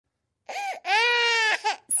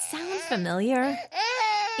familiar?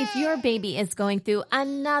 If your baby is going through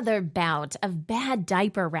another bout of bad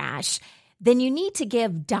diaper rash, then you need to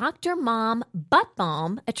give Dr. Mom Butt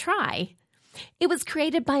Balm a try. It was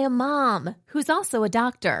created by a mom who's also a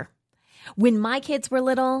doctor. When my kids were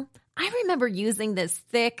little, I remember using this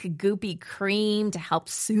thick, goopy cream to help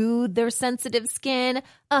soothe their sensitive skin.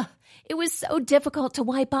 It was so difficult to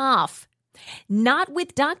wipe off. Not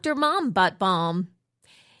with Dr. Mom Butt Balm.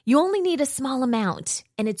 You only need a small amount,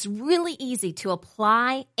 and it's really easy to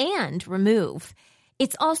apply and remove.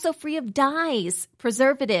 It's also free of dyes,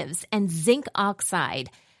 preservatives, and zinc oxide,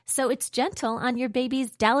 so it's gentle on your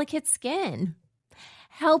baby's delicate skin.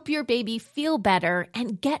 Help your baby feel better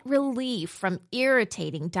and get relief from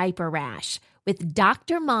irritating diaper rash with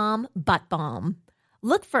Dr. Mom Butt Balm.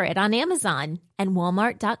 Look for it on Amazon and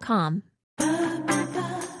Walmart.com.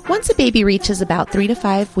 Once a baby reaches about 3 to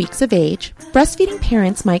 5 weeks of age, breastfeeding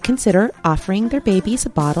parents might consider offering their babies a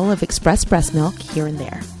bottle of express breast milk here and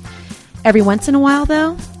there. Every once in a while,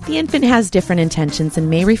 though, the infant has different intentions and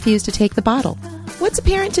may refuse to take the bottle. What's a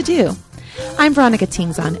parent to do? I'm Veronica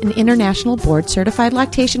Tingzon, an international board-certified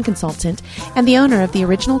lactation consultant and the owner of the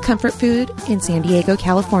Original Comfort Food in San Diego,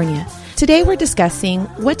 California. Today we're discussing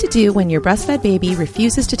what to do when your breastfed baby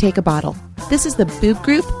refuses to take a bottle. This is the Boob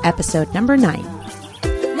Group, episode number 9.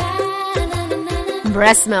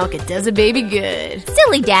 Breast milk, it does a baby good.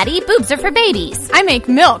 Silly daddy, boobs are for babies. I make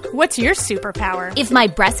milk. What's your superpower? If my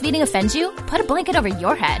breastfeeding offends you, put a blanket over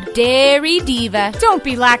your head. Dairy diva. Don't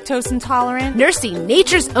be lactose intolerant. Nursing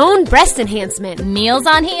nature's own breast enhancement. Meals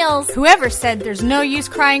on heels. Whoever said there's no use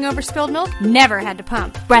crying over spilled milk never had to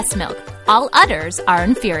pump. Breast milk. All others are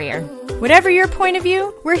inferior. Whatever your point of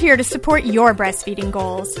view, we're here to support your breastfeeding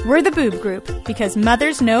goals. We're the Boob Group, because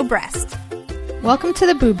mothers know breast. Welcome to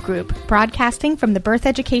the Boob Group, broadcasting from the Birth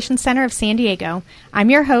Education Center of San Diego. I'm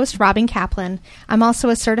your host, Robin Kaplan. I'm also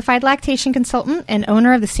a certified lactation consultant and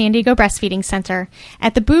owner of the San Diego Breastfeeding Center.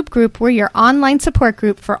 At the Boob Group, we're your online support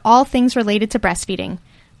group for all things related to breastfeeding.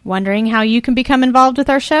 Wondering how you can become involved with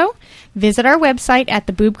our show? Visit our website at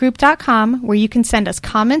theboobgroup.com, where you can send us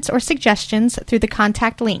comments or suggestions through the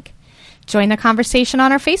contact link. Join the conversation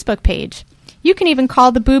on our Facebook page. You can even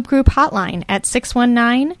call the Boob Group hotline at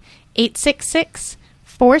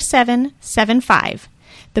 619-866-4775.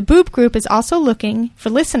 The Boob Group is also looking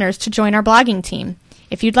for listeners to join our blogging team.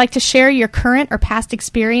 If you'd like to share your current or past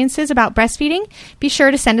experiences about breastfeeding, be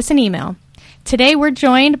sure to send us an email. Today we're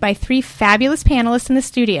joined by 3 fabulous panelists in the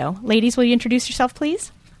studio. Ladies, will you introduce yourself,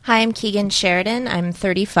 please? Hi, I'm Keegan Sheridan. I'm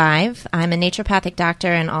 35. I'm a naturopathic doctor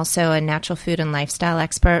and also a natural food and lifestyle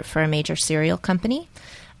expert for a major cereal company.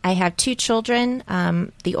 I have 2 children.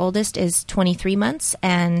 The oldest is 23 months,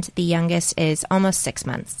 and the youngest is almost 6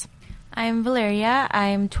 months. I'm Valeria.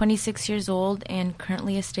 I'm 26 years old and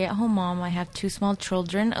currently a stay-at-home mom. I have 2 small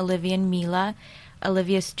children, Olivia and Mila.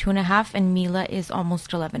 Olivia is 2.5, and Mila is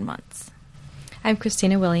almost 11 months. I'm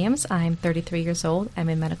Christina Williams. I'm 33 years old. I'm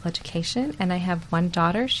in medical education, and I have 1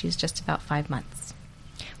 daughter. She's just about 5 months.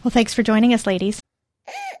 Well, thanks for joining us, ladies.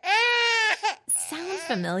 Sound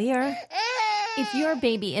familiar? If your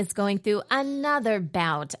baby is going through another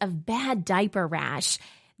bout of bad diaper rash,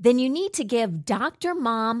 then you need to give Dr.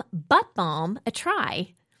 Mom Butt Balm a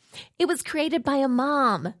try. It was created by a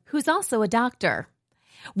mom who's also a doctor.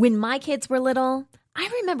 When my kids were little, I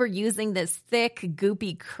remember using this thick,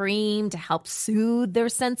 goopy cream to help soothe their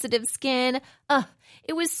sensitive skin.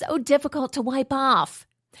 It was so difficult to wipe off.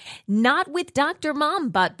 Not with Dr. Mom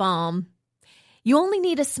Butt Balm. You only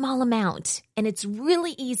need a small amount, and it's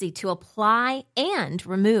really easy to apply and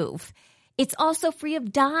remove. It's also free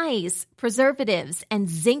of dyes, preservatives, and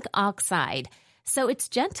zinc oxide, so it's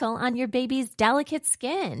gentle on your baby's delicate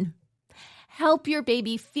skin. Help your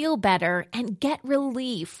baby feel better and get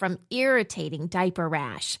relief from irritating diaper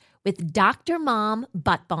rash with Dr. Mom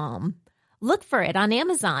Butt Balm. Look for it on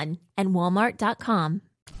Amazon and Walmart.com.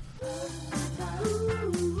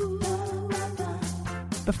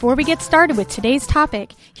 Before we get started with today's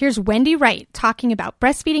topic, here's Wendy Wright talking about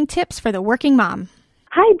breastfeeding tips for the working mom.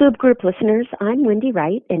 Hi, Boob Group listeners. I'm Wendy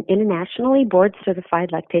Wright, an internationally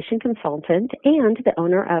board-certified lactation consultant and the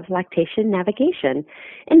owner of Lactation Navigation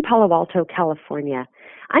in Palo Alto, California.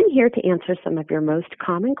 I'm here to answer some of your most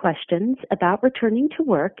common questions about returning to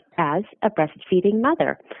work as a breastfeeding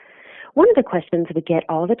mother. One of the questions we get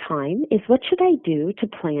all the time is, what should I do to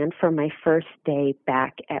plan for my first day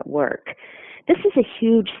back at work? This is a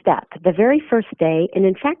huge step. The very first day, and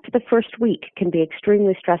in fact the first week, can be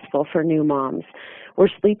extremely stressful for new moms. We're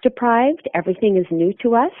sleep deprived, everything is new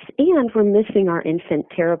to us, and we're missing our infant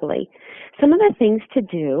terribly. Some of the things to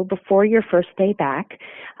do before your first day back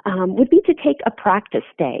would be to take a practice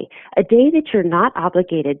day, a day that you're not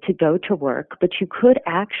obligated to go to work, but you could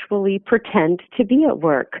actually pretend to be at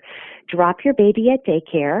work. Drop your baby at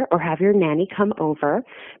daycare or have your nanny come over,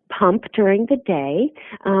 pump during the day,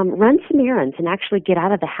 run some errands and actually get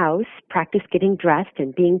out of the house, practice getting dressed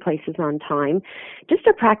and being places on time. Just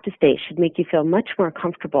a practice day should make you feel much more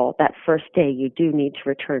comfortable that first day you do need to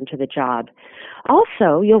return to the job.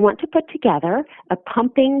 Also, you'll want to put together a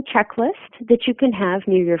pumping checklist that you can have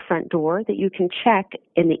near your front door that you can check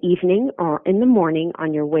in the evening or in the morning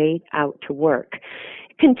on your way out to work.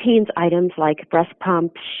 It contains items like breast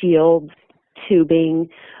pump, shields, tubing,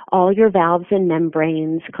 all your valves and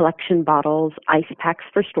membranes, collection bottles, ice packs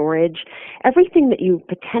for storage, everything that you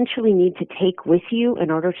potentially need to take with you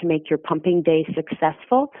in order to make your pumping day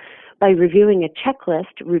successful. By reviewing a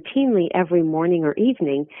checklist routinely every morning or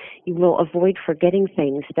evening, you will avoid forgetting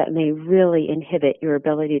things that may really inhibit your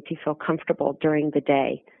ability to feel comfortable during the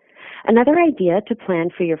day. Another idea to plan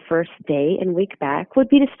for your first day and week back would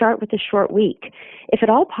be to start with a short week. If at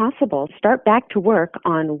all possible, start back to work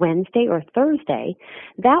on Wednesday or Thursday.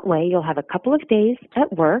 That way you'll have a couple of days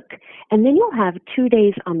at work, and then you'll have 2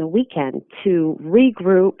 days on the weekend to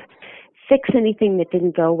regroup, fix anything that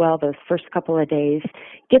didn't go well those first couple of days,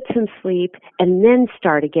 get some sleep, and then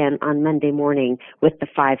start again on Monday morning with the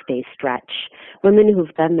 5-day stretch. Women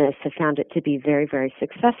who've done this have found it to be very, very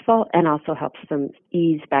successful and also helps them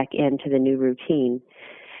ease back into the new routine.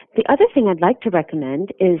 The other thing I'd like to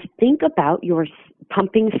recommend is think about your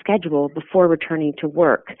pumping schedule before returning to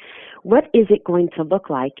work. What is it going to look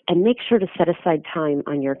like? And make sure to set aside time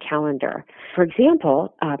on your calendar. For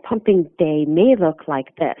example, pumping day may look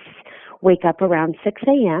like this. Wake up around 6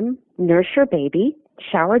 a.m., nurse your baby,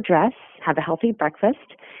 shower, dress, have a healthy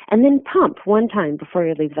breakfast, and then pump one time before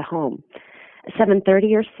you leave the home.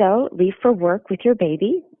 7:30 or so, leave for work with your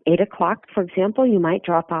baby. 8 o'clock, for example, you might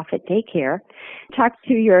drop off at daycare. Talk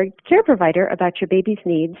to your care provider about your baby's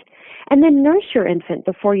needs, and then nurse your infant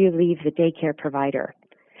before you leave the daycare provider.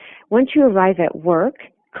 Once you arrive at work,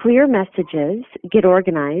 clear messages, get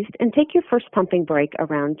organized, and take your first pumping break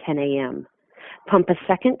around 10 a.m. Pump a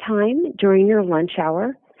second time during your lunch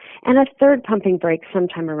hour, and a third pumping break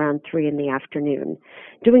sometime around 3 in the afternoon,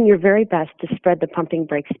 doing your very best to spread the pumping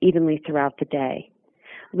breaks evenly throughout the day.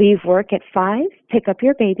 Leave work at 5, pick up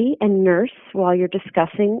your baby, and nurse while you're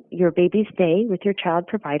discussing your baby's day with your child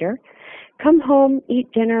provider. Come home,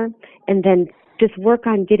 eat dinner, and then just work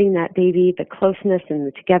on getting that baby the closeness and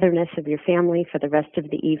the togetherness of your family for the rest of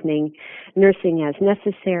the evening, nursing as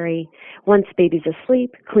necessary. Once baby's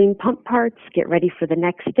asleep, clean pump parts, get ready for the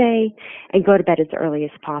next day, and go to bed as early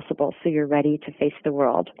as possible so you're ready to face the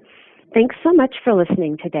world. Thanks so much for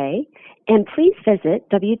listening today, and please visit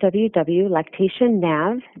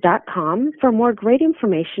www.lactationnav.com for more great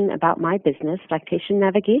information about my business, Lactation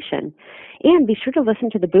Navigation. And be sure to listen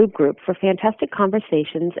to the Boob Group for fantastic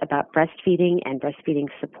conversations about breastfeeding and breastfeeding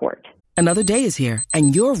support. Another day is here,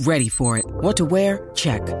 and you're ready for it. What to wear?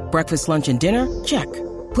 Check. Breakfast, lunch, and dinner? Check.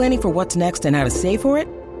 Planning for what's next and how to save for it?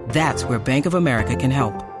 That's where Bank of America can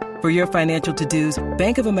help. For your financial to-dos,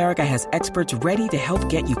 Bank of America has experts ready to help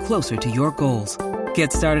get you closer to your goals.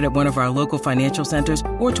 Get started at one of our local financial centers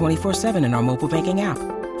or 24/7 in our mobile banking app.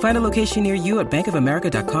 Find a location near you at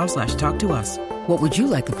bankofamerica.com/talktous. What would you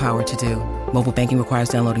like the power to do? Mobile banking requires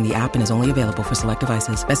downloading the app and is only available for select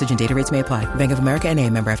devices. Message and data rates may apply. Bank of America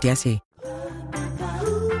N.A., member FDIC.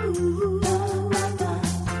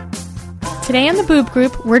 Today on the Boob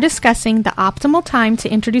Group, we're discussing the optimal time to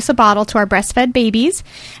introduce a bottle to our breastfed babies,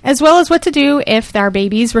 as well as what to do if our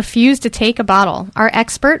babies refuse to take a bottle. Our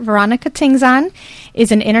expert, Veronica Tingzon,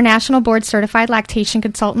 is an international board-certified lactation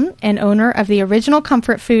consultant and owner of the Original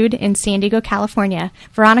Comfort Food in San Diego, California.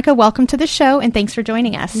 Veronica, welcome to the show, and thanks for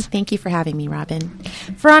joining us. Thank you for having me, Robin.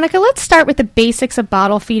 Veronica, let's start with the basics of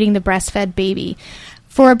bottle feeding the breastfed baby.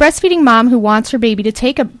 For a breastfeeding mom who wants her baby to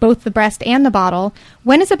take both the breast and the bottle,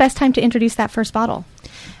 when is the best time to introduce that first bottle?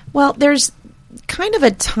 Well, there's kind of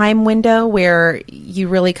a time window where you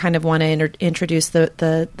really kind of want to introduce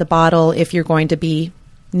the bottle if you're going to be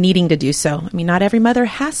needing to do so. I mean, not every mother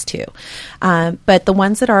has to, but the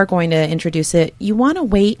ones that are going to introduce it, you want to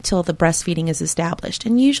wait till the breastfeeding is established.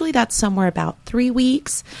 And usually that's somewhere about 3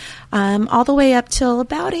 weeks, all the way up till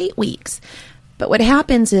about 8 weeks. But what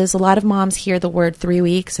happens is a lot of moms hear the word 3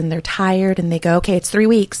 weeks and they're tired and they go, okay, it's 3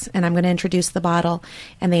 weeks and I'm going to introduce the bottle,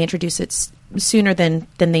 and they introduce it sooner than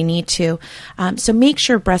they need to. So make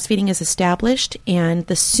sure breastfeeding is established, and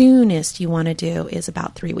the soonest you want to do is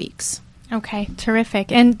about 3 weeks. Okay,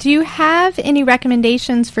 terrific. And do you have any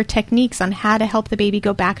recommendations for techniques on how to help the baby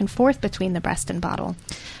go back and forth between the breast and bottle?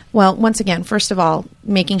 Well, once again, first of all,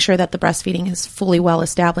 making sure that the breastfeeding is fully well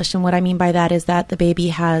established. And what I mean by that is that the baby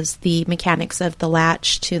has the mechanics of the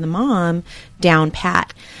latch to the mom down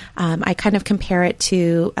pat. I kind of compare it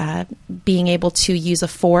to being able to use a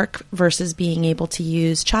fork versus being able to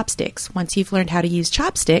use chopsticks. Once you've learned how to use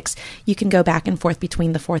chopsticks, you can go back and forth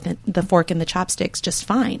between the fork and the chopsticks just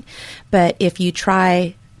fine. But if you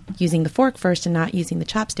try using the fork first and not using the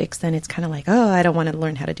chopsticks, then it's kind of like, oh, I don't want to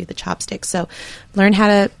learn how to do the chopsticks. So learn how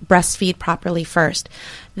to breastfeed properly first.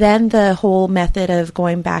 Then the whole method of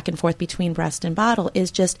going back and forth between breast and bottle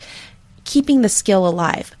is just keeping the skill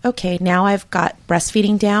alive. Okay, now I've got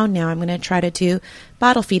breastfeeding down. Now I'm going to try to do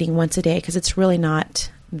bottle feeding once a day because it's really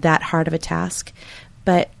not that hard of a task.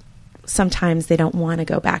 But sometimes they don't want to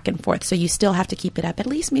go back and forth. So you still have to keep it up at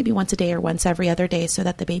least maybe once a day or once every other day so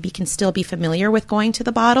that the baby can still be familiar with going to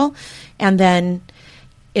the bottle. And then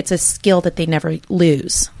it's a skill that they never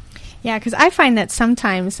lose. Yeah, because I find that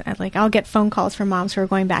sometimes, I'll get phone calls from moms who are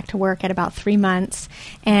going back to work at about 3 months,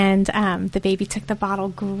 and the baby took the bottle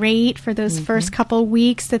great for those first couple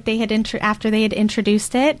weeks that they had after they had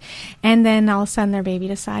introduced it, and then all of a sudden their baby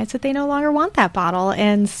decides that they no longer want that bottle,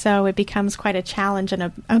 and so it becomes quite a challenge and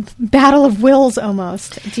a battle of wills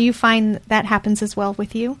almost. Do you find that happens as well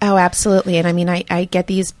with you? Oh, absolutely. And I mean, I get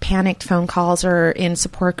these panicked phone calls or in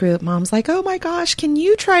support group, mom's like, oh my gosh, can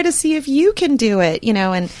you try to see if you can do it?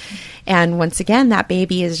 And once again, that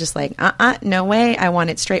baby is just like, no way. I want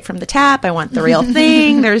it straight from the tap. I want the real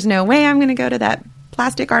thing. There's no way I'm going to go to that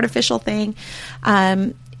plastic artificial thing.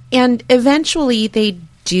 And eventually they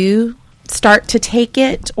do start to take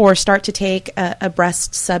it or start to take a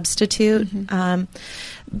breast substitute.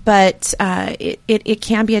 But it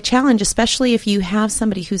can be a challenge, especially if you have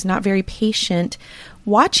somebody who's not very patient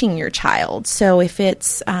watching your child. So if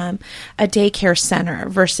it's a daycare center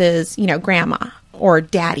versus, grandma or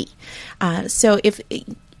daddy. So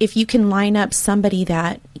if you can line up somebody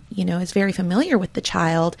that, is very familiar with the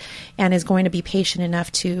child and is going to be patient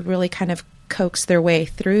enough to really kind of coax their way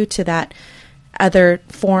through to that other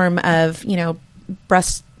form of,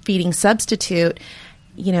 breastfeeding substitute,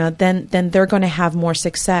 then they're going to have more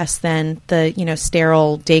success than the,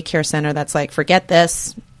 sterile daycare center that's like, forget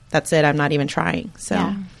this. That's it. I'm not even trying. So.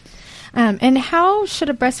 Yeah. And how should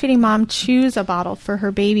a breastfeeding mom choose a bottle for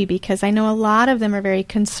her baby? Because I know a lot of them are very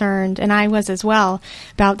concerned, and I was as well,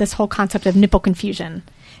 about this whole concept of nipple confusion.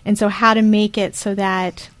 And so how to make it so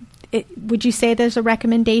that, would you say there's a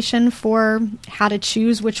recommendation for how to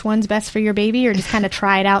choose which one's best for your baby, or just kind of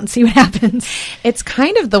try it out and see what happens? It's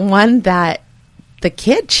kind of the one that the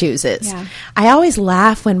kid chooses. Yeah. I always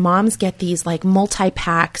laugh when moms get these like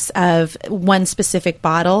multi-packs of one specific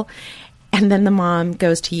bottle, and then the mom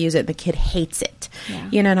goes to use it and the kid hates it.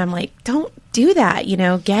 Yeah. And I'm like, don't do that.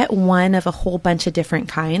 Get one of a whole bunch of different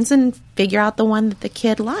kinds and figure out the one that the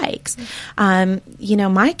kid likes.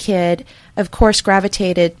 My kid, of course,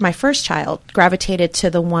 my first child gravitated to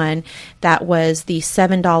the one that was the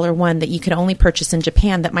 $7 one that you could only purchase in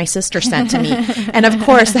Japan that my sister sent to me. And of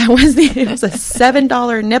course, it was a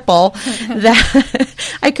 $7 nipple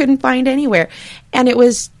that I couldn't find anywhere. And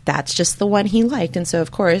that's just the one he liked. And so,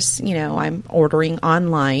 of course, I'm ordering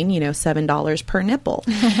online, $7 per nipple.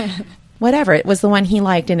 Whatever. It was the one he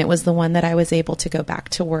liked, and it was the one that I was able to go back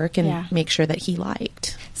to work and make sure that he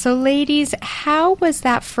liked. So, ladies, how was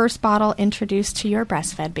that first bottle introduced to your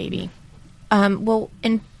breastfed baby? Well,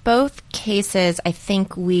 in both cases, I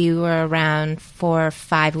think we were around 4 or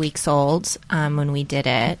 5 weeks old when we did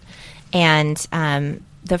it. And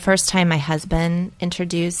the first time my husband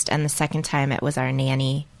introduced, and the second time it was our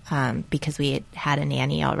nanny, because we had a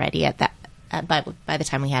nanny already by the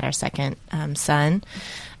time we had our second son.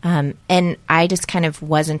 And I just kind of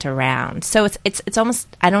wasn't around. So it's almost,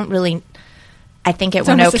 I think it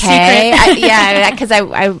went okay. Because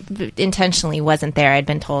I intentionally wasn't there. I'd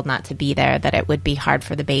been told not to be there, that it would be hard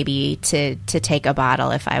for the baby to take a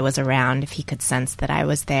bottle if I was around, if he could sense that I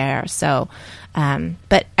was there. So,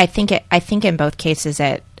 but I think in both cases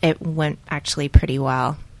it went actually pretty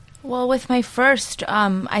well. Well, with my first,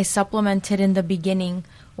 I supplemented in the beginning.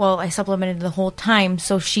 Well, I supplemented the whole time,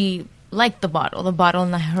 so she liked the bottle. The bottle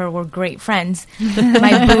and her were great friends.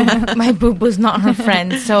 My boob was not her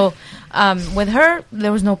friend. So with her,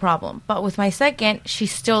 there was no problem. But with my second, she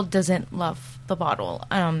still doesn't love the bottle.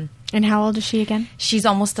 And how old is she again? She's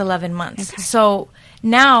almost 11 months. Okay. So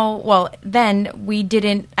now, then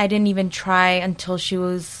I didn't even try until she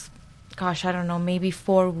was, I don't know, maybe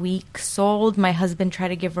 4 weeks old. My husband tried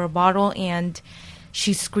to give her a bottle, and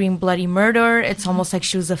She screamed bloody murder. It's almost like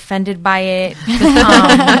she was offended by it.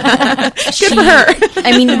 Good for her.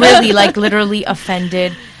 I mean, really, like literally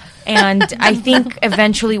offended. And I think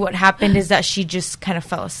eventually what happened is that she just kind of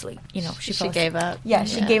fell asleep. You know, she gave up. Yeah,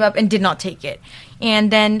 she gave up and did not take it. And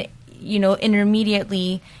then, you know,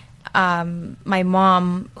 intermediately, my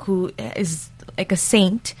mom, who is like a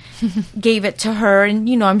saint, gave it to her. And,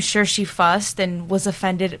 you know, I'm sure she fussed and was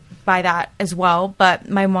offended by that as well. But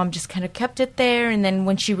my mom just kind of kept it there. And then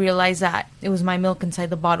when she realized that it was my milk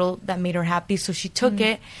inside the bottle, that made her happy. So she took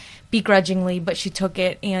it begrudgingly, but she took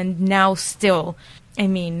it. And now still, I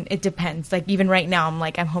mean, it depends. Like, even right now, I'm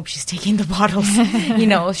like, I hope she's taking the bottles. You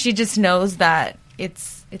know, she just knows that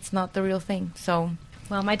it's not the real thing. So,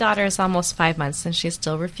 well, my daughter is almost 5 months, and she's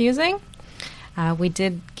still refusing. We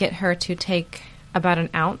did get her to take about an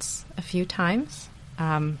ounce a few times,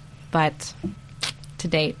 but to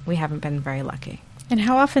date, we haven't been very lucky. And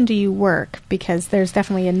how often do you work? Because there's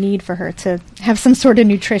definitely a need for her to have some sort of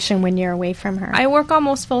nutrition when you're away from her. I work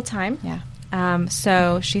almost full time. Yeah.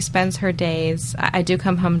 So she spends her days, I do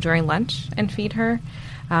come home during lunch and feed her,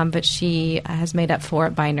 but she has made up for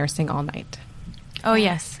it by nursing all night. oh,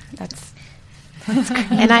 yes, that's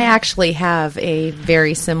great. And I actually have a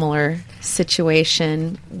very similar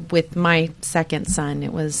situation with my second son.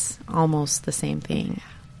 It was almost the same thing.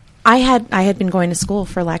 I had been going to school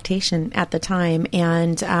for lactation at the time,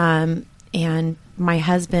 and my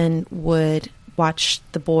husband would watch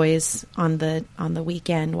the boys on the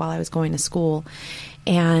weekend while I was going to school,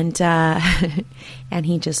 and and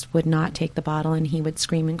he just would not take the bottle, and he would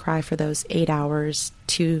scream and cry for those 8 hours,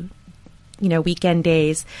 2 weekend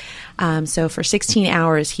days. So for 16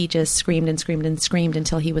 hours, he just screamed and screamed and screamed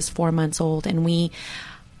until he was 4 months old, and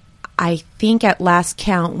I think at last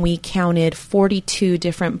count, we counted 42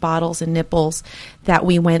 different bottles and nipples that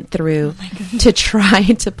we went through to try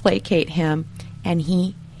to placate him, and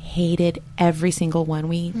he hated every single one.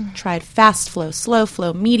 We tried fast flow, slow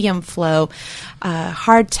flow, medium flow,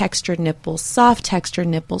 hard textured nipples, soft textured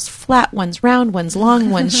nipples, flat ones, round ones, long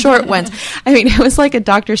ones, short ones. I mean, it was like a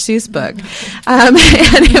Dr. Seuss book, and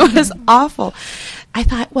it was awful. I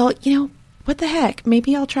thought, well, what the heck?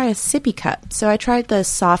 Maybe I'll try a sippy cup. So I tried the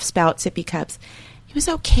soft spout sippy cups. He was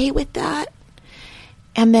okay with that.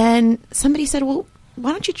 And then somebody said, well,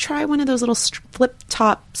 why don't you try one of those little flip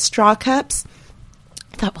top straw cups?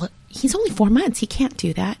 I thought, well, he's only 4 months. He can't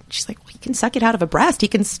do that. She's like, well, he can suck it out of a breast. He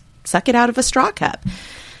can suck it out of a straw cup.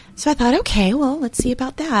 So I thought, okay, well, let's see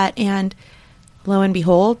about that. And lo and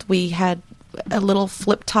behold, we had a little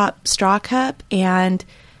flip top straw cup, and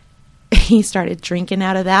he started drinking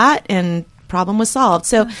out of that, and problem was solved.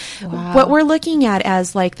 So what we're looking at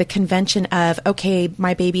as like the convention of, okay,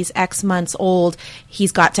 my baby's X months old,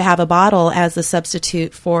 he's got to have a bottle as a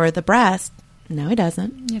substitute for the breast. No, it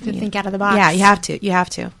doesn't. You have to think out of the box. Yeah, you have to. You have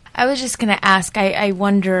to. I was just going to ask, I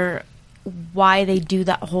wonder why they do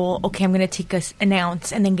that whole, okay, I'm going to take an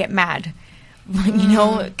ounce and then get mad.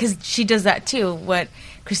 Because she does that too. What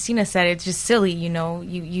Christina said, it's just silly,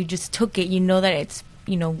 you just took it, that it's,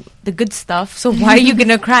 the good stuff. So why are you going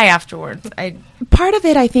to cry afterwards? Part of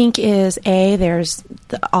it, I think, is there's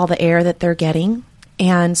all the air that they're getting.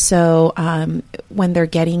 And so when they're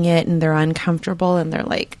getting it and they're uncomfortable and they're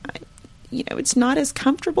like, it's not as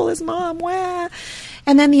comfortable as mom. Wah.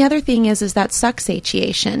 And then the other thing is that suck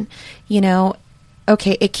satiation.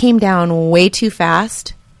 Okay, it came down way too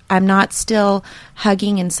fast. I'm not still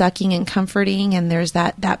hugging and sucking and comforting, and there's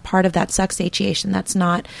that part of that suck satiation that's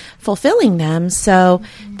not fulfilling them. So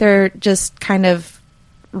they're just kind of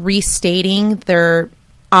restating their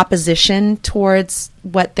opposition towards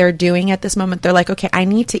what they're doing at this moment. They're like, okay, I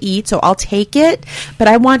need to eat, so I'll take it, but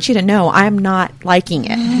I want you to know I'm not liking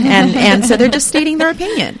it. And so they're just stating their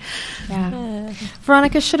opinion. Yeah.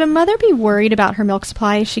 Veronica, should a mother be worried about her milk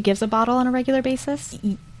supply if she gives a bottle on a regular basis?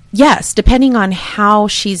 Yes, depending on how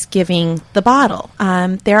she's giving the bottle.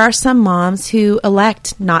 There are some moms who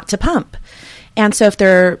elect not to pump. And so if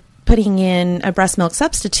they're putting in a breast milk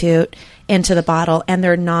substitute into the bottle and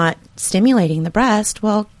they're not stimulating the breast,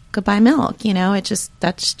 well, goodbye milk.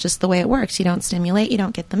 That's just the way it works. You don't stimulate, you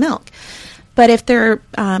don't get the milk. But if they're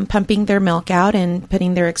pumping their milk out and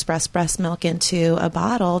putting their express breast milk into a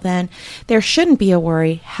bottle, then there shouldn't be a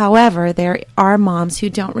worry. However, there are moms who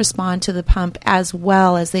don't respond to the pump as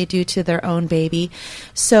well as they do to their own baby.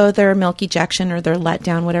 So their milk ejection or their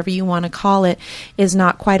letdown, whatever you want to call it, is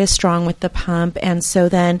not quite as strong with the pump. And so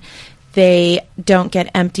then they don't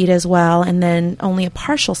get emptied as well, and then only a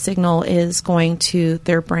partial signal is going to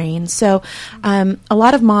their brain. So a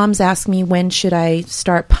lot of moms ask me, when should I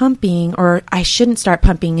start pumping? Or I shouldn't start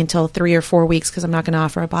pumping until 3 or 4 weeks because I'm not going to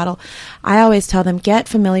offer a bottle. I always tell them, get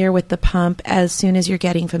familiar with the pump as soon as you're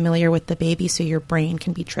getting familiar with the baby, so your brain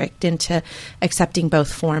can be tricked into accepting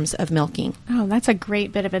both forms of milking. Oh, that's a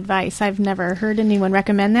great bit of advice. I've never heard anyone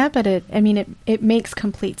recommend that, but it makes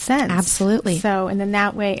complete sense. Absolutely. So, and then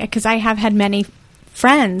that way, because I have had many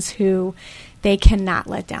friends who they cannot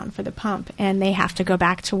let down for the pump and they have to go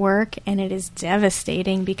back to work, and it is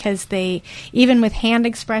devastating because they, even with hand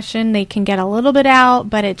expression, they can get a little bit out,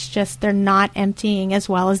 but it's just they're not emptying as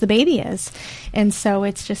well as the baby is. And so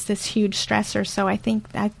it's just this huge stressor. So I think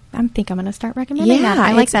I'm going to start recommending that.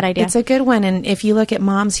 I like that idea. It's a good one. And if you look at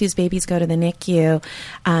moms whose babies go to the NICU,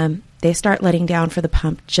 they start letting down for the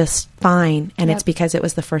pump just fine, and it's because it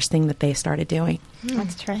was the first thing that they started doing.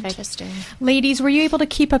 That's terrific. Interesting. Ladies, were you able to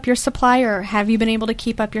keep up your supply, or have you been able to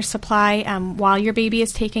keep up your supply while your baby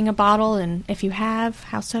is taking a bottle? And if you have,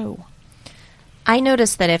 how so? I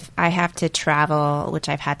noticed that if I have to travel, which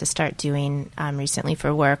I've had to start doing recently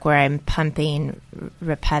for work, where I'm pumping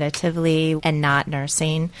repetitively and not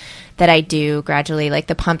nursing, that I do gradually, like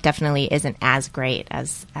the pump definitely isn't as great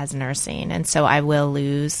as nursing. And so I will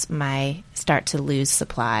start to lose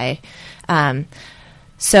supply.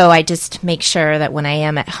 So I just make sure that when I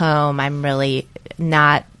am at home, I'm really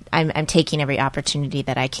not, I'm taking every opportunity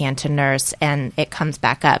that I can to nurse, and it comes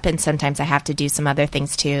back up. And sometimes I have to do some other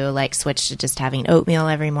things too, like switch to just having oatmeal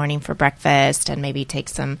every morning for breakfast and maybe take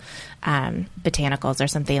some botanicals or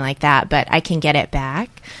something like that. But I can get it back.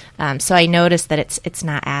 So I noticed that it's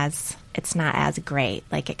not as great.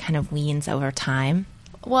 Like it kind of weans over time.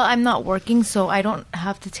 Well, I'm not working, so I don't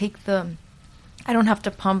have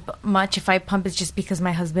to pump much. If I pump, it's just because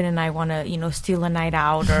my husband and I want to, steal a night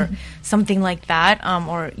out or something like that.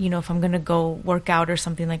 Or, if I'm going to go work out or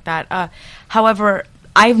something like that. However,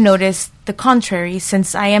 I've noticed the contrary,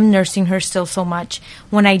 since I am nursing her still so much.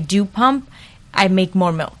 When I do pump, I make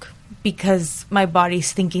more milk because my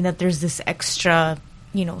body's thinking that there's this extra,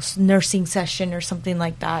 nursing session or something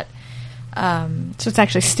like that. So it's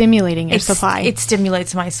actually stimulating your supply. It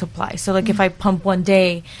stimulates my supply. So like if I pump one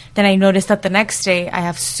day, then I notice that the next day I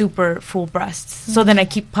have super full breasts. So then I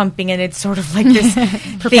keep pumping, and it's sort of like this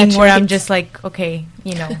thing where I'm just like, okay,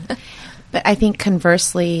 But I think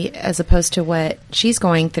conversely, as opposed to what she's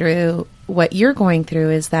going through, what you're going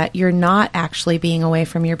through is that you're not actually being away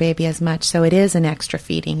from your baby as much. So it is an extra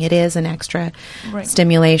feeding. It is an extra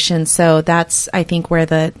stimulation. So that's, I think, where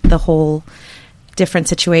the whole different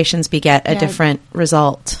situations beget a different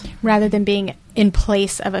result. Rather than being in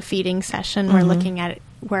place of a feeding session, we're looking at it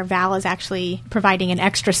where Val is actually providing an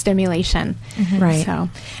extra stimulation. Right. So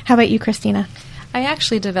how about you, Christina? I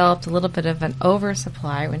actually developed a little bit of an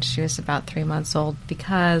oversupply when she was about 3 months old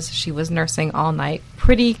because she was nursing all night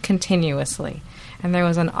pretty continuously. And there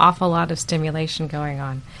was an awful lot of stimulation going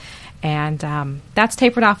on. And that's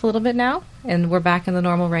tapered off a little bit now, and we're back in the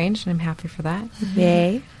normal range, and I'm happy for that.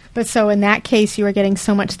 Yay. But so in that case, you were getting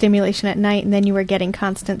so much stimulation at night, and then you were getting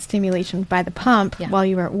constant stimulation by the pump while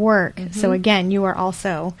you were at work. So again, you were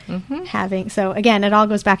also having, so again, it all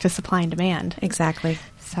goes back to supply and demand. Exactly.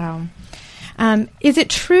 So is it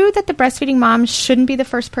true that the breastfeeding mom shouldn't be the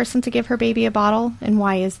first person to give her baby a bottle? And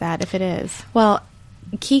why is that, if it is? Well,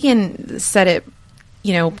 Keegan said it,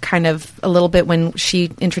 kind of a little bit when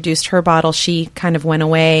she introduced her bottle. She kind of went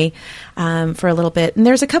away for a little bit. And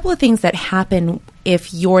there's a couple of things that happen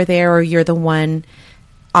if you're there or you're the one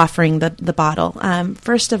offering the bottle.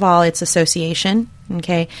 First of all, it's association,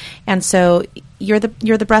 okay? And so you're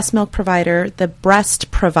the breast milk provider, the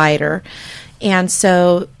breast provider, and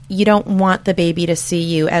so you don't want the baby to see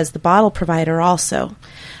you as the bottle provider also.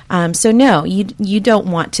 So no, you don't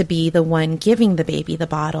want to be the one giving the baby the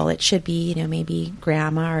bottle. It should be, maybe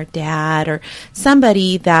grandma or dad or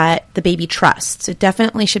somebody that the baby trusts. It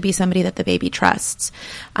definitely should be somebody that the baby trusts.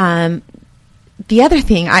 The other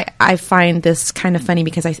thing, I find this kind of funny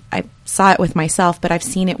because I saw it with myself, but I've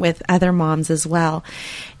seen it with other moms as well,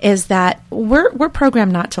 is that we're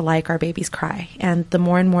programmed not to like our babies cry. And the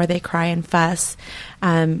more and more they cry and fuss,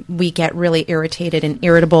 we get really irritated and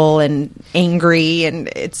irritable and angry, and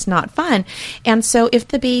it's not fun. And so if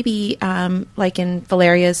the baby, like in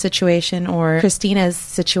Valeria's situation or Christina's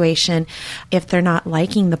situation, if they're not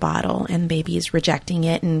liking the bottle and baby's rejecting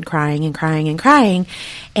it and crying and crying and crying,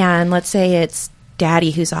 and let's say it's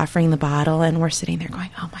daddy who's offering the bottle, and we're sitting there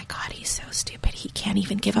going, oh my God, he's so stupid. He can't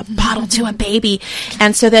even give a bottle to a baby.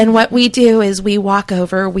 And so then what we do is we walk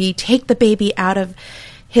over, we take the baby out of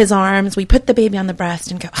his arms, we put the baby on the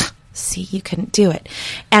breast and go, see, you couldn't do it.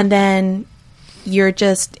 And then you're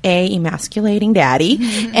just A, emasculating daddy,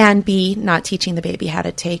 and B, not teaching the baby how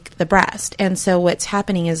to take the breast. And so what's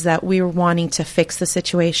happening is that we're wanting to fix the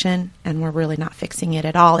situation, and we're really not fixing it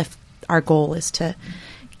at all if our goal is to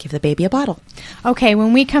give the baby a bottle. Okay,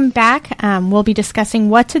 when we come back, we'll be discussing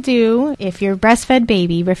what to do if your breastfed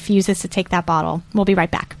baby refuses to take that bottle. We'll be right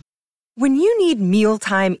back. When you need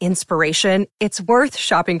mealtime inspiration, it's worth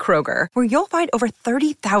shopping Kroger, where you'll find over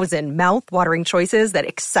 30,000 mouth-watering choices that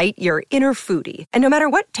excite your inner foodie. And no matter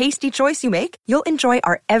what tasty choice you make, you'll enjoy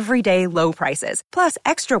our everyday low prices, plus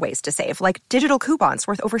extra ways to save, like digital coupons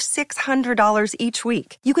worth over $600 each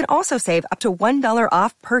week. You can also save up to $1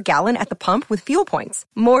 off per gallon at the pump with fuel points.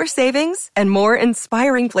 More savings and more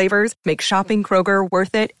inspiring flavors make shopping Kroger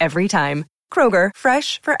worth it every time. Kroger,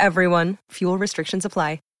 fresh for everyone. Fuel restrictions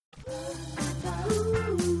apply.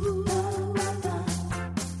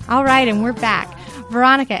 All right, and we're back.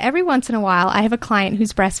 Veronica, every once in a while, I have a client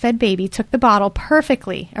whose breastfed baby took the bottle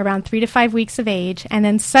perfectly around 3 to 5 weeks of age and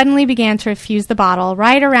then suddenly began to refuse the bottle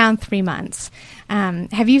right around 3 months.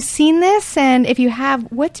 Have you seen this? And if you have,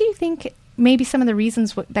 what do you think maybe some of the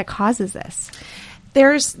reasons that causes this?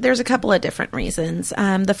 There's a couple of different reasons.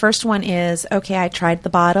 The first one is, okay, I tried the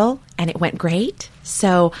bottle and it went great,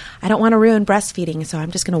 so I don't want to ruin breastfeeding, so I'm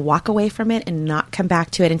just going to walk away from it and not come back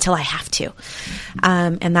to it until I have to.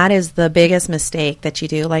 And that is the biggest mistake that you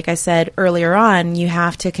do. Like I said earlier on, you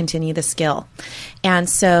have to continue the skill. And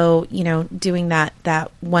so, doing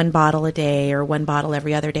that one bottle a day or one bottle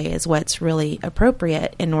every other day is what's really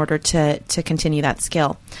appropriate in order to continue that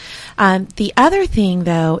skill. The other thing,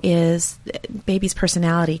 though, is baby's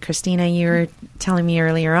personality. Christina, you were telling me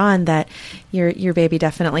earlier on that your baby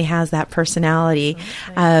definitely has that personality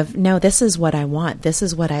of, no, this is what I want. This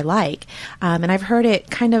is what I like. And I've heard it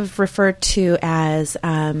kind of referred to as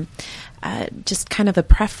just kind of a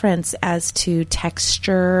preference as to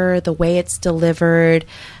texture, the way it's delivered.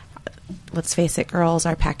 Let's face it, girls,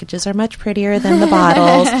 our packages are much prettier than the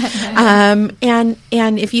bottles.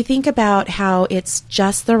 And if you think about how it's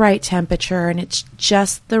just the right temperature and it's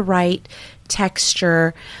just the right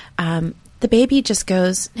texture, the baby just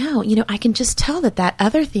goes, no, I can just tell that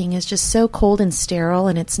other thing is just so cold and sterile,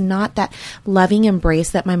 and it's not that loving embrace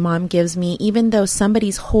that my mom gives me. Even though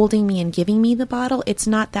somebody's holding me and giving me the bottle, it's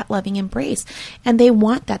not that loving embrace. And they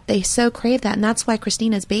want that. They so crave that. And that's why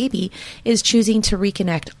Christina's baby is choosing to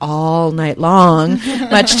reconnect all night long,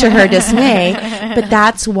 much to her dismay. But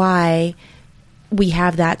that's why we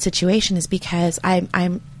have that situation, is because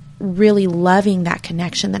I'm really loving that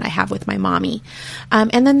connection that I have with my mommy.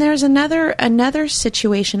 And then there's another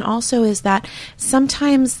situation also, is that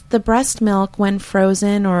sometimes the breast milk, when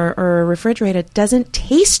frozen or refrigerated, doesn't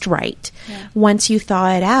taste right once you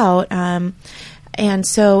thaw it out. And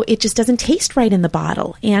so it just doesn't taste right in the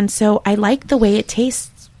bottle. And so I like the way it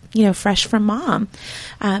tastes, fresh from mom.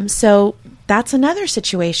 So that's another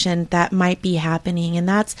situation that might be happening, and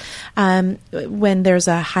that's when there's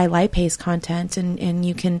a high lipase content, and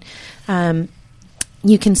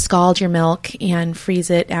you can scald your milk and freeze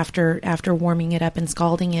it after warming it up and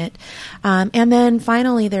scalding it. And then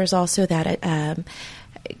finally, there's also that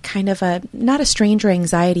kind of not a stranger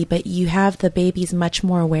anxiety, but you have the babies much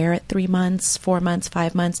more aware at 3 months, 4 months,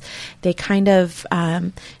 5 months. They kind of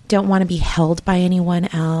don't want to be held by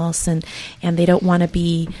anyone else, and they don't want to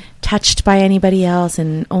be touched by anybody else,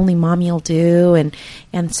 and only mommy will do.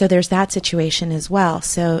 And so there's that situation as well.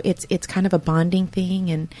 So it's kind of a bonding thing,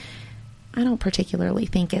 and I don't particularly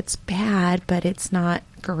think it's bad, but it's not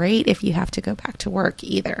great if you have to go back to work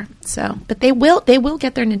either. So, but they will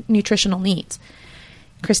get their nutritional needs.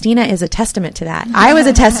 Christina is a testament to that. I was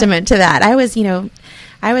a testament to that. I was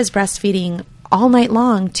breastfeeding all night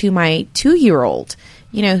long to my 2-year-old,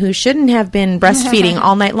 who shouldn't have been breastfeeding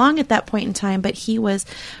all night long at that point in time, but he was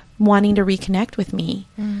wanting to reconnect with me.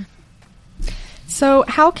 So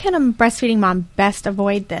how can a breastfeeding mom best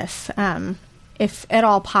avoid this, if at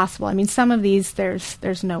all possible? I mean, some of these,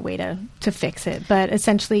 there's no way to fix it, but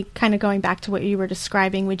essentially kind of going back to what you were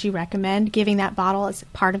describing, would you recommend giving that bottle as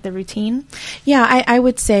part of the routine? Yeah, I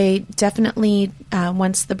would say definitely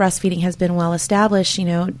once the breastfeeding has been well established,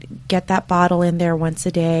 get that bottle in there once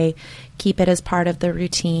a day, keep it as part of the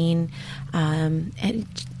routine, and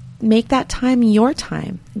make that time your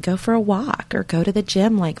time. Go for a walk or go to the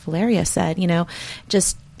gym, like Valeria said,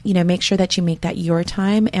 just make sure that you make that your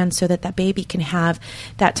time, and so that baby can have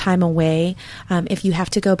that time away. If you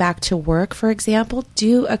have to go back to work, for example,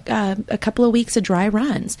 do a couple of weeks of dry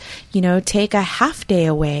runs. Take a half day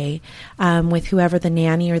away with whoever the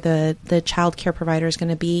nanny or the child care provider is going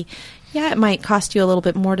to be. Yeah, it might cost you a little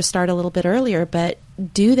bit more to start a little bit earlier, but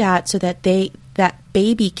do that so that that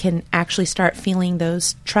baby can actually start feeling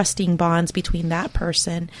those trusting bonds between that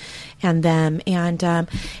person and them. And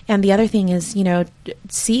the other thing is,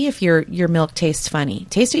 see if your milk tastes funny.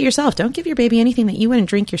 Taste it yourself. Don't give your baby anything that you wouldn't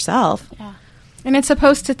drink yourself. Yeah. And it's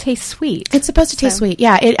supposed to taste sweet. It's supposed to taste sweet.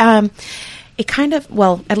 Yeah. It kind of,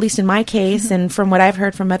 well, at least in my case, and from what I've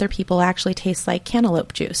heard from other people, actually tastes like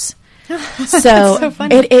cantaloupe juice. So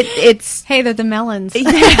funny. It's hey, they're the melons. I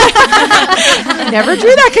never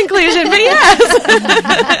drew that conclusion, but yes.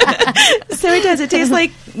 So it does. It tastes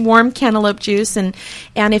like warm cantaloupe juice, and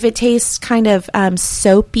if it tastes kind of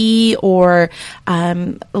soapy or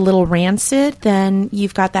a little rancid, then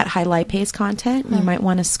you've got that high lipase content. You might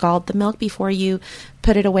want to scald the milk before you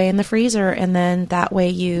put it away in the freezer, and then that way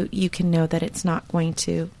you can know that it's not going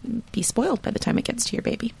to be spoiled by the time it gets to your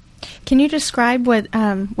baby. Can you describe what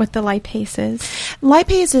the lipase is?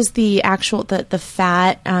 Lipase is the actual the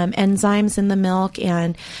fat enzymes in the milk,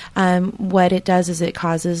 and what it does is it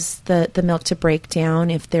causes the milk to break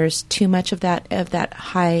down. If there's too much of that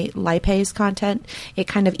high lipase content, it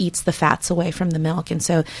kind of eats the fats away from the milk, and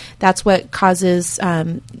so that's what causes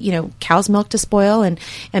cow's milk to spoil. And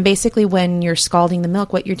basically, when you're scalding the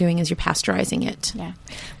milk, what you're doing is you're pasteurizing it. Yeah.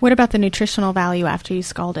 What about the nutritional value after you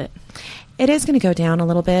scald it? It is going to go down a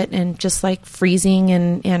little bit, and just like freezing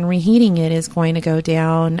and reheating it is going to go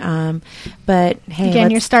down. But hey, again,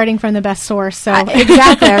 you're starting from the best source. So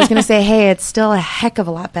exactly, I was going to say, hey, it's still a heck of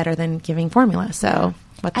a lot better than giving formula. So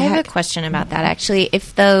what the I heck? have a question about that actually.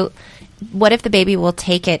 What if the baby will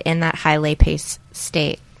take it in that high lipase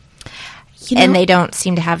state? And they don't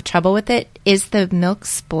seem to have trouble with it? Is the milk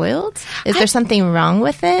spoiled? Is there something wrong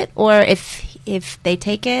with it? Or if they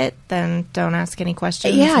take it, then don't ask any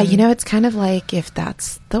questions? Yeah, it's kind of like if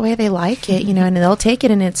that's the way they like it, and they'll take it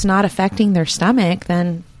and it's not affecting their stomach,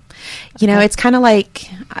 then, it's kind of like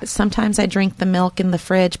sometimes I drink the milk in the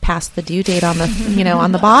fridge past the due date on the,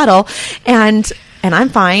 on the bottle, and I'm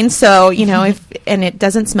fine. So, and it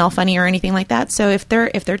doesn't smell funny or anything like that. So if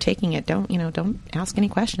they're taking it, don't ask any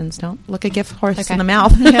questions. Don't look a gift horse in the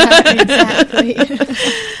mouth. Yeah, exactly.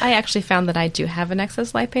 I actually found that I do have an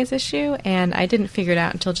excess lipase issue, and I didn't figure it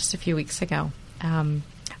out until just a few weeks ago.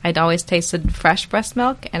 I'd always tasted fresh breast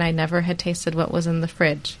milk, and I never had tasted what was in the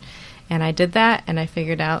fridge. And I did that, and I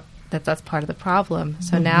figured out that that's part of the problem.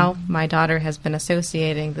 So now my daughter has been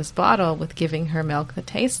associating this bottle with giving her milk that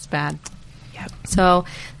tastes bad. So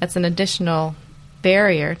that's an additional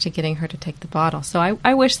barrier to getting her to take the bottle. So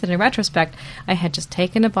I wish that in retrospect I had just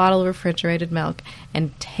taken a bottle of refrigerated milk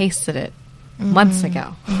and tasted it months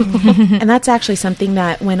ago. And that's actually something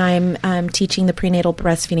that when I'm teaching the prenatal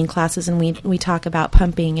breastfeeding classes and we talk about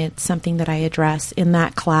pumping, it's something that I address in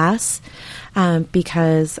that class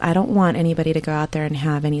because I don't want anybody to go out there and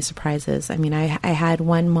have any surprises. I mean, I had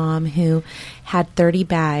one mom who had 30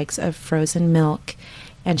 bags of frozen milk,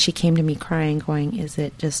 and she came to me crying, going, "Is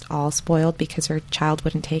it just all spoiled because her child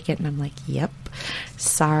wouldn't take it?" And I'm like, "Yep,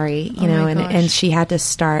 sorry," and she had to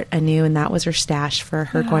start anew, and that was her stash for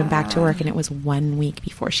her going back to work, and it was 1 week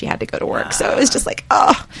before she had to go to work. So it was just like,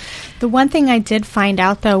 oh. The one thing I did find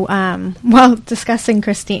out, though, while discussing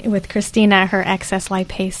with Christina her excess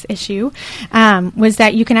lipase issue, was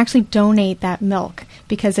that you can actually donate that milk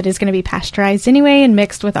because it is going to be pasteurized anyway and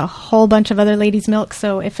mixed with a whole bunch of other ladies' milk.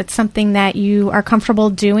 So if it's something that you are comfortable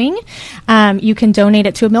doing, you can donate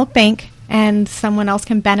it to a milk bank, and someone else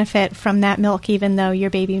can benefit from that milk, even though your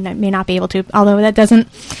baby may not be able to. Although that doesn't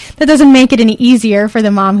make it any easier for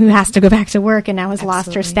the mom who has to go back to work and now has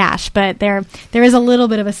lost her stash. But there is a little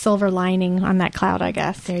bit of a silver lining on that cloud, I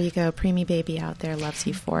guess. There you go. Preemie baby out there loves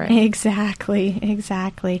you for it.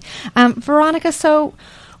 Exactly. Veronica, so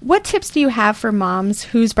what tips do you have for moms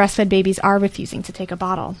whose breastfed babies are refusing to take a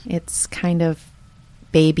bottle? It's kind of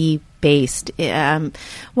baby-based.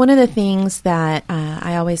 One of the things that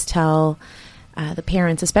I always tell the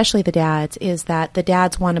parents, especially the dads, is that the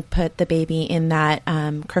dads want to put the baby in that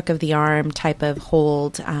crook of the arm type of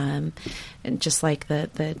hold, and just like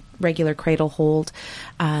the regular cradle hold.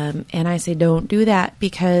 And I say, don't do that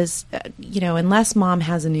because, unless mom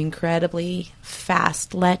has an incredibly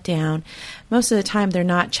fast letdown, most of the time they're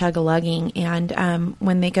not chug-a-lugging. And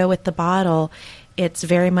when they go with the bottle, it's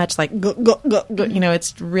very much like,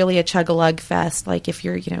 it's really a chug-a-lug fest. Like if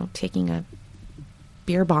you're, taking a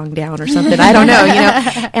beer bong down or something, I don't know,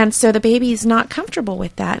 And so the baby's not comfortable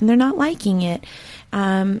with that and they're not liking it.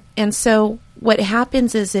 And so what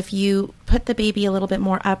happens is if you put the baby a little bit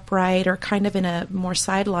more upright or kind of in a more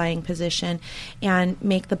side-lying position and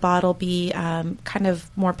make the bottle be kind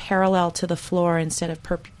of more parallel to the floor instead of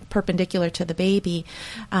perpendicular to the baby,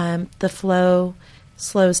 the flow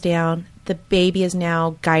slows down, the baby is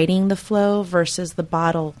now guiding the flow versus the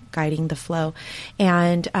bottle guiding the flow.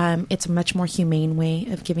 And it's a much more humane way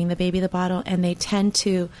of giving the baby the bottle, and they tend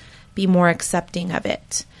to be more accepting of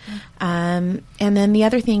it. And then the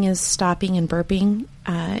other thing is stopping and burping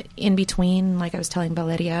in between. Like I was telling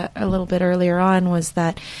Valeria a little bit earlier on, was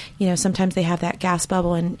that, sometimes they have that gas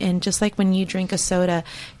bubble, and just like when you drink a soda,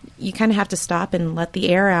 you kind of have to stop and let the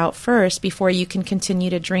air out first before you can continue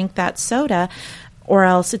to drink that soda, or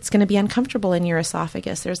else it's going to be uncomfortable in your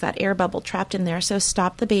esophagus. There's that air bubble trapped in there. So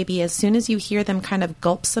stop the baby as soon as you hear them kind of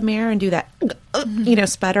gulp some air and do that,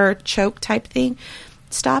 sputter, choke type thing.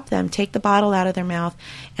 Stop them, take the bottle out of their mouth,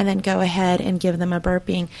 and then go ahead and give them a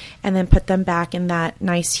burping, and then put them back in that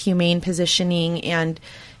nice humane positioning and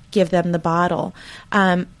give them the bottle.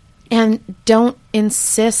 And don't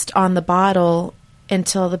insist on the bottle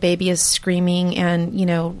until the baby is screaming and,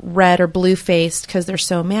 red or blue-faced because they're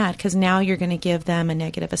so mad, because now you're going to give them a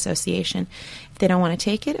negative association. If they don't want to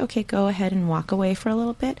take it, okay, go ahead and walk away for a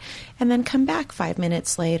little bit, and then come back 5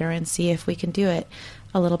 minutes later and see if we can do it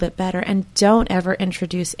a little bit better. And don't ever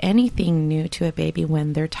introduce anything new to a baby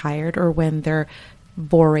when they're tired or when they're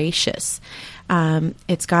voracious.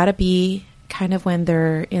 It's got to be kind of when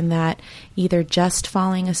they're in that either just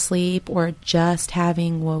falling asleep or just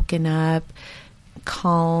having woken up,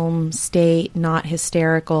 calm state, not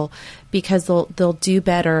hysterical, because they'll do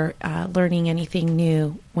better learning anything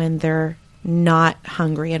new when they're not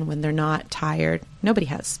hungry and when they're not tired. Nobody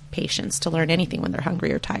has patience to learn anything when they're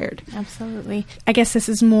hungry or tired. Absolutely. I guess this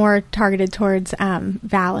is more targeted towards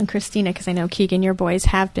Val and Christina, because I know, Keegan, your boys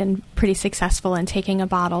have been pretty successful in taking a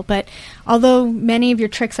bottle. But although many of your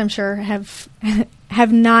tricks, I'm sure, have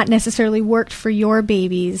not necessarily worked for your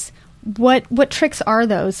babies, what tricks are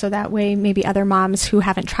those, so that way maybe other moms who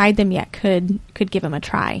haven't tried them yet could give them a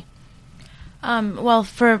try? Well,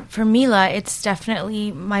 for Mila, it's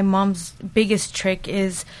definitely my mom's biggest trick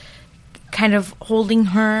is kind of holding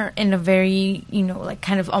her in a very,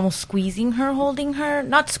 kind of almost squeezing her, holding her,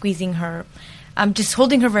 not squeezing her, just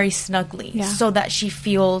holding her very snugly so that she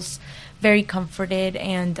feels very comforted.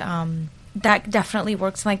 And that definitely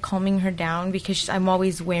works, like calming her down, because I'm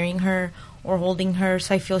always wearing her or holding her.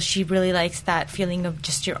 So I feel she really likes that feeling of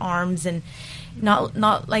just your arms and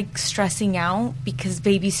not like stressing out, because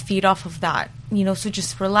babies feed off of that, so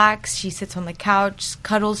just relax. She sits on the couch,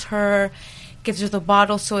 cuddles her, gives her the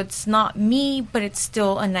bottle, so it's not me, but it's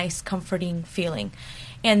still a nice comforting feeling.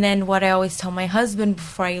 And then what I always tell my husband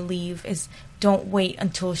before I leave is don't wait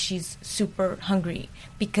until she's super hungry,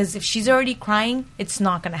 because if she's already crying, it's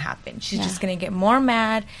not going to happen. She's just going to get more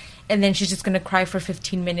mad, and then she's just going to cry for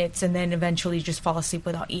 15 minutes and then eventually just fall asleep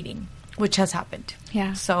without eating, which has happened.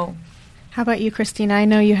 Yeah. So how about you, Christina? I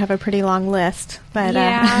know you have a pretty long list. But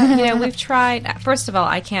we've tried. First of all,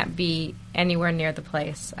 I can't be anywhere near the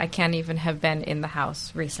place. I can't even have been in the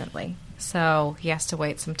house recently. So he has to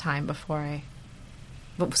wait some time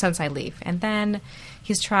since I leave. And then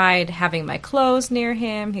he's tried having my clothes near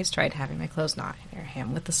him. He's tried having my clothes not near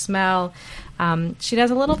him with the smell. She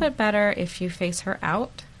does a little bit better if you face her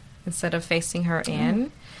out instead of facing her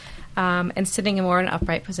in. And sitting in more an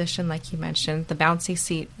upright position, like you mentioned. The bouncy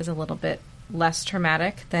seat is a little bit less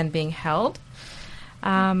traumatic than being held.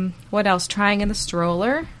 What else? Trying in the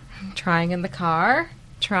stroller, trying in the car,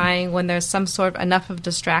 trying when there's some sort of enough of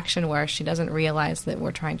distraction where she doesn't realize that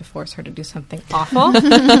we're trying to force her to do something awful.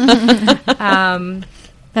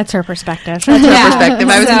 That's her perspective. That's her perspective.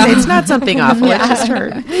 I was going to say, it's not something awful. It's just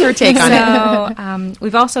her take on it. So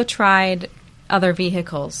we've also tried other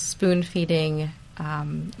vehicles, spoon feeding,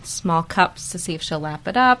 small cups to see if she'll lap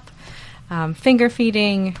it up, finger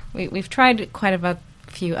feeding. We've tried quite a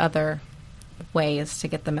few other ways to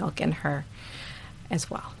get the milk in her as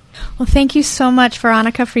well. Well, thank you so much,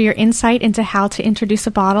 Veronica, for your insight into how to introduce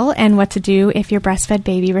a bottle and what to do if your breastfed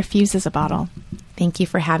baby refuses a bottle. Thank you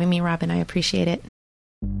for having me, Robin. I appreciate it.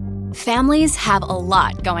 Families have a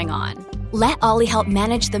lot going on. Let Ollie help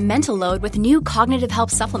manage the mental load with new cognitive help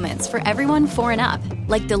supplements for everyone 4 and up,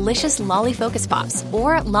 like delicious Lolly Focus Pops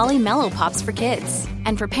or Lolly Mellow Pops for kids.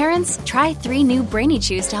 And for parents, try 3 new Brainy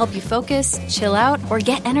Chews to help you focus, chill out, or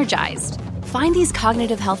get energized. Find these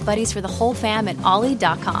cognitive health buddies for the whole fam at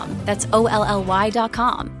ollie.com. That's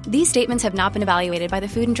OLLY.com. These statements have not been evaluated by the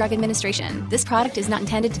Food and Drug Administration. This product is not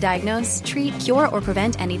intended to diagnose, treat, cure, or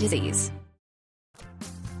prevent any disease.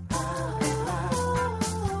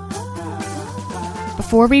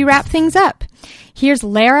 Before we wrap things up, here's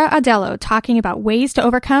Lara Adello talking about ways to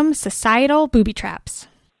overcome societal booby traps.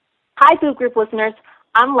 Hi, Boob Group listeners.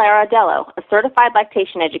 I'm Lara Adello, a certified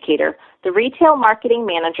lactation educator, the retail marketing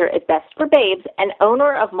manager at Best for Babes, and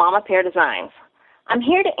owner of Mama Pear Designs. I'm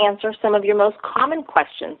here to answer some of your most common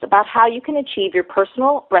questions about how you can achieve your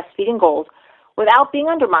personal breastfeeding goals without being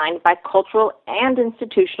undermined by cultural and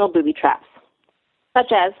institutional booby traps,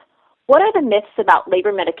 such as, what are the myths about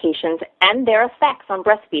labor medications and their effects on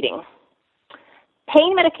breastfeeding?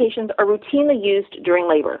 Pain medications are routinely used during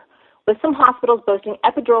labor, with some hospitals boasting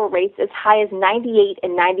epidural rates as high as 98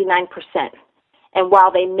 and 99%. And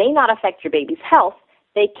while they may not affect your baby's health,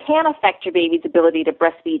 they can affect your baby's ability to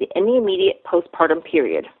breastfeed in the immediate postpartum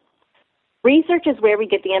period. Research is where we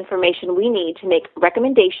get the information we need to make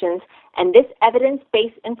recommendations, and this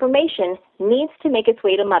evidence-based information needs to make its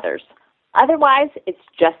way to mothers. Otherwise, it's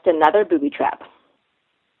just another booby trap.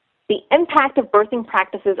 The Impact of Birthing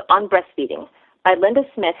Practices on Breastfeeding by Linda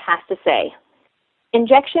Smith has to say,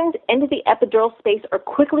 injections into the epidural space are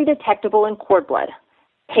quickly detectable in cord blood.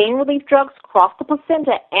 Pain relief drugs cross the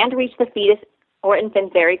placenta and reach the fetus or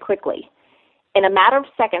infant very quickly, in a matter of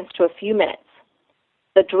seconds to a few minutes.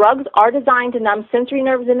 The drugs are designed to numb sensory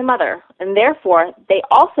nerves in the mother, and therefore they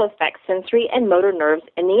also affect sensory and motor nerves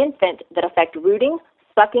in the infant that affect rooting,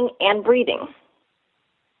 sucking, and breathing.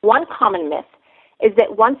 One common myth is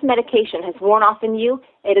that once medication has worn off in you,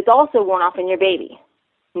 it is also worn off in your baby.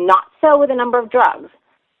 Not so with a number of drugs.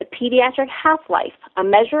 The pediatric half-life, a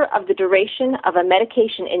measure of the duration of a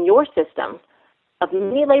medication in your system, of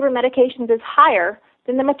many labor medications is higher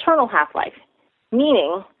than the maternal half-life,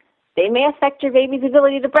 meaning they may affect your baby's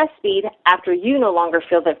ability to breastfeed after you no longer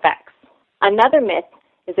feel the effects. Another myth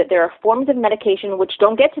is that there are forms of medication which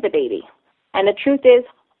don't get to the baby. And the truth is,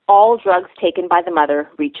 all drugs taken by the mother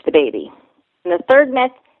reach the baby. And the third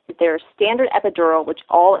myth is there is standard epidural which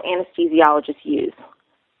all anesthesiologists use.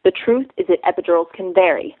 The truth is that epidurals can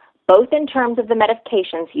vary, both in terms of the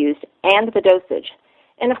medications used and the dosage.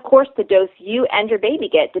 And of course, the dose you and your baby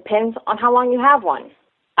get depends on how long you have one.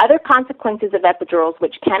 Other consequences of epidurals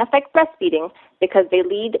which can affect breastfeeding because they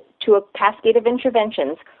lead to a cascade of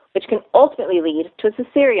interventions which can ultimately lead to a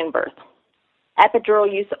cesarean birth. Epidural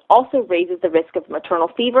use also raises the risk of maternal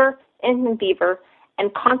fever, infant fever,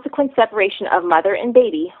 and consequent separation of mother and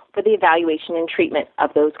baby for the evaluation and treatment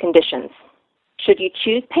of those conditions. Should you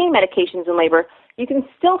choose pain medications in labor, you can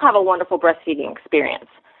still have a wonderful breastfeeding experience.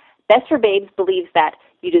 Best for Babes believes that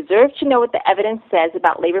you deserve to know what the evidence says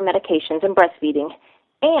about labor medications and breastfeeding,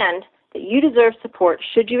 and that you deserve support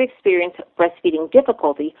should you experience breastfeeding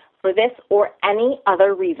difficulty for this or any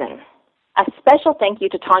other reason. A special thank you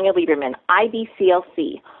to Tanya Lieberman,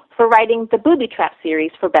 IBCLC, for writing the Booby Trap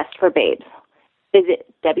series for Best for Babes. Visit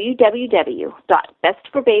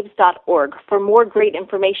www.bestforbabes.org for more great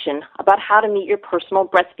information about how to meet your personal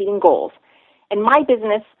breastfeeding goals. And my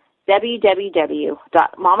business,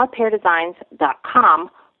 www.mamapeardesigns.com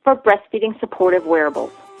for breastfeeding supportive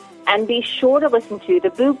wearables. And be sure to listen to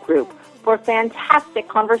the Boob Group for fantastic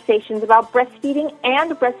conversations about breastfeeding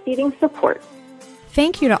and breastfeeding support.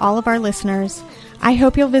 Thank you to all of our listeners. I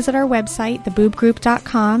hope you'll visit our website,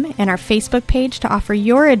 theboobgroup.com, and our Facebook page to offer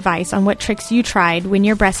your advice on what tricks you tried when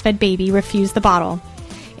your breastfed baby refused the bottle.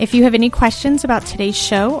 If you have any questions about today's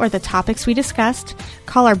show or the topics we discussed,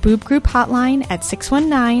 call our Boob Group hotline at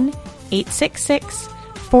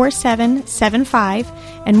 619-866-4775,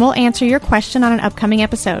 and we'll answer your question on an upcoming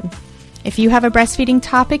episode. If you have a breastfeeding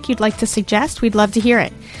topic you'd like to suggest, we'd love to hear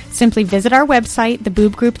it. Simply visit our website,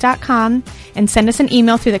 theboobgroup.com, and send us an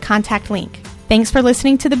email through the contact link. Thanks for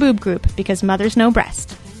listening to The Boob Group, because mothers know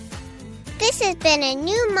breast. This has been a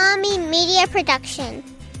New Mommy Media production.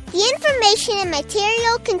 The information and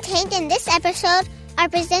material contained in this episode are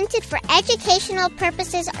presented for educational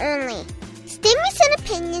purposes only. Statements and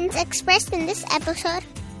opinions expressed in this episode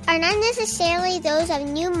are not necessarily those of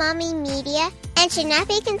New Mommy Media and should not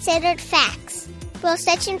be considered facts. While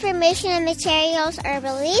such information and materials are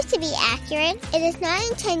believed to be accurate, it is not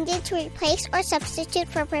intended to replace or substitute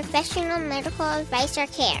for professional medical advice or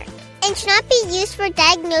care, and should not be used for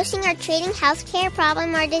diagnosing or treating healthcare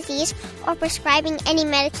problem or disease or prescribing any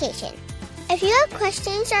medication. If you have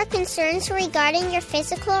questions or concerns regarding your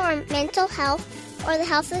physical or mental health or the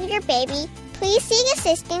health of your baby, please seek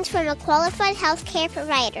assistance from a qualified healthcare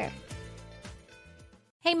provider.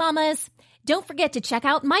 Hey, mamas. Don't forget to check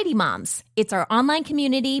out Mighty Moms. It's our online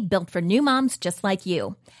community built for new moms just like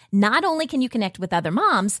you. Not only can you connect with other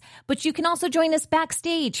moms, but you can also join us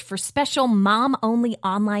backstage for special mom-only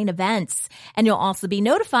online events. And you'll also be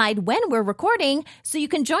notified when we're recording so you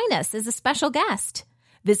can join us as a special guest.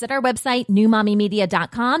 Visit our website,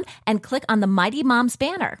 newmommymedia.com, and click on the Mighty Moms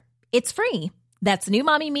banner. It's free. That's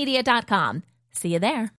newmommymedia.com. See you there.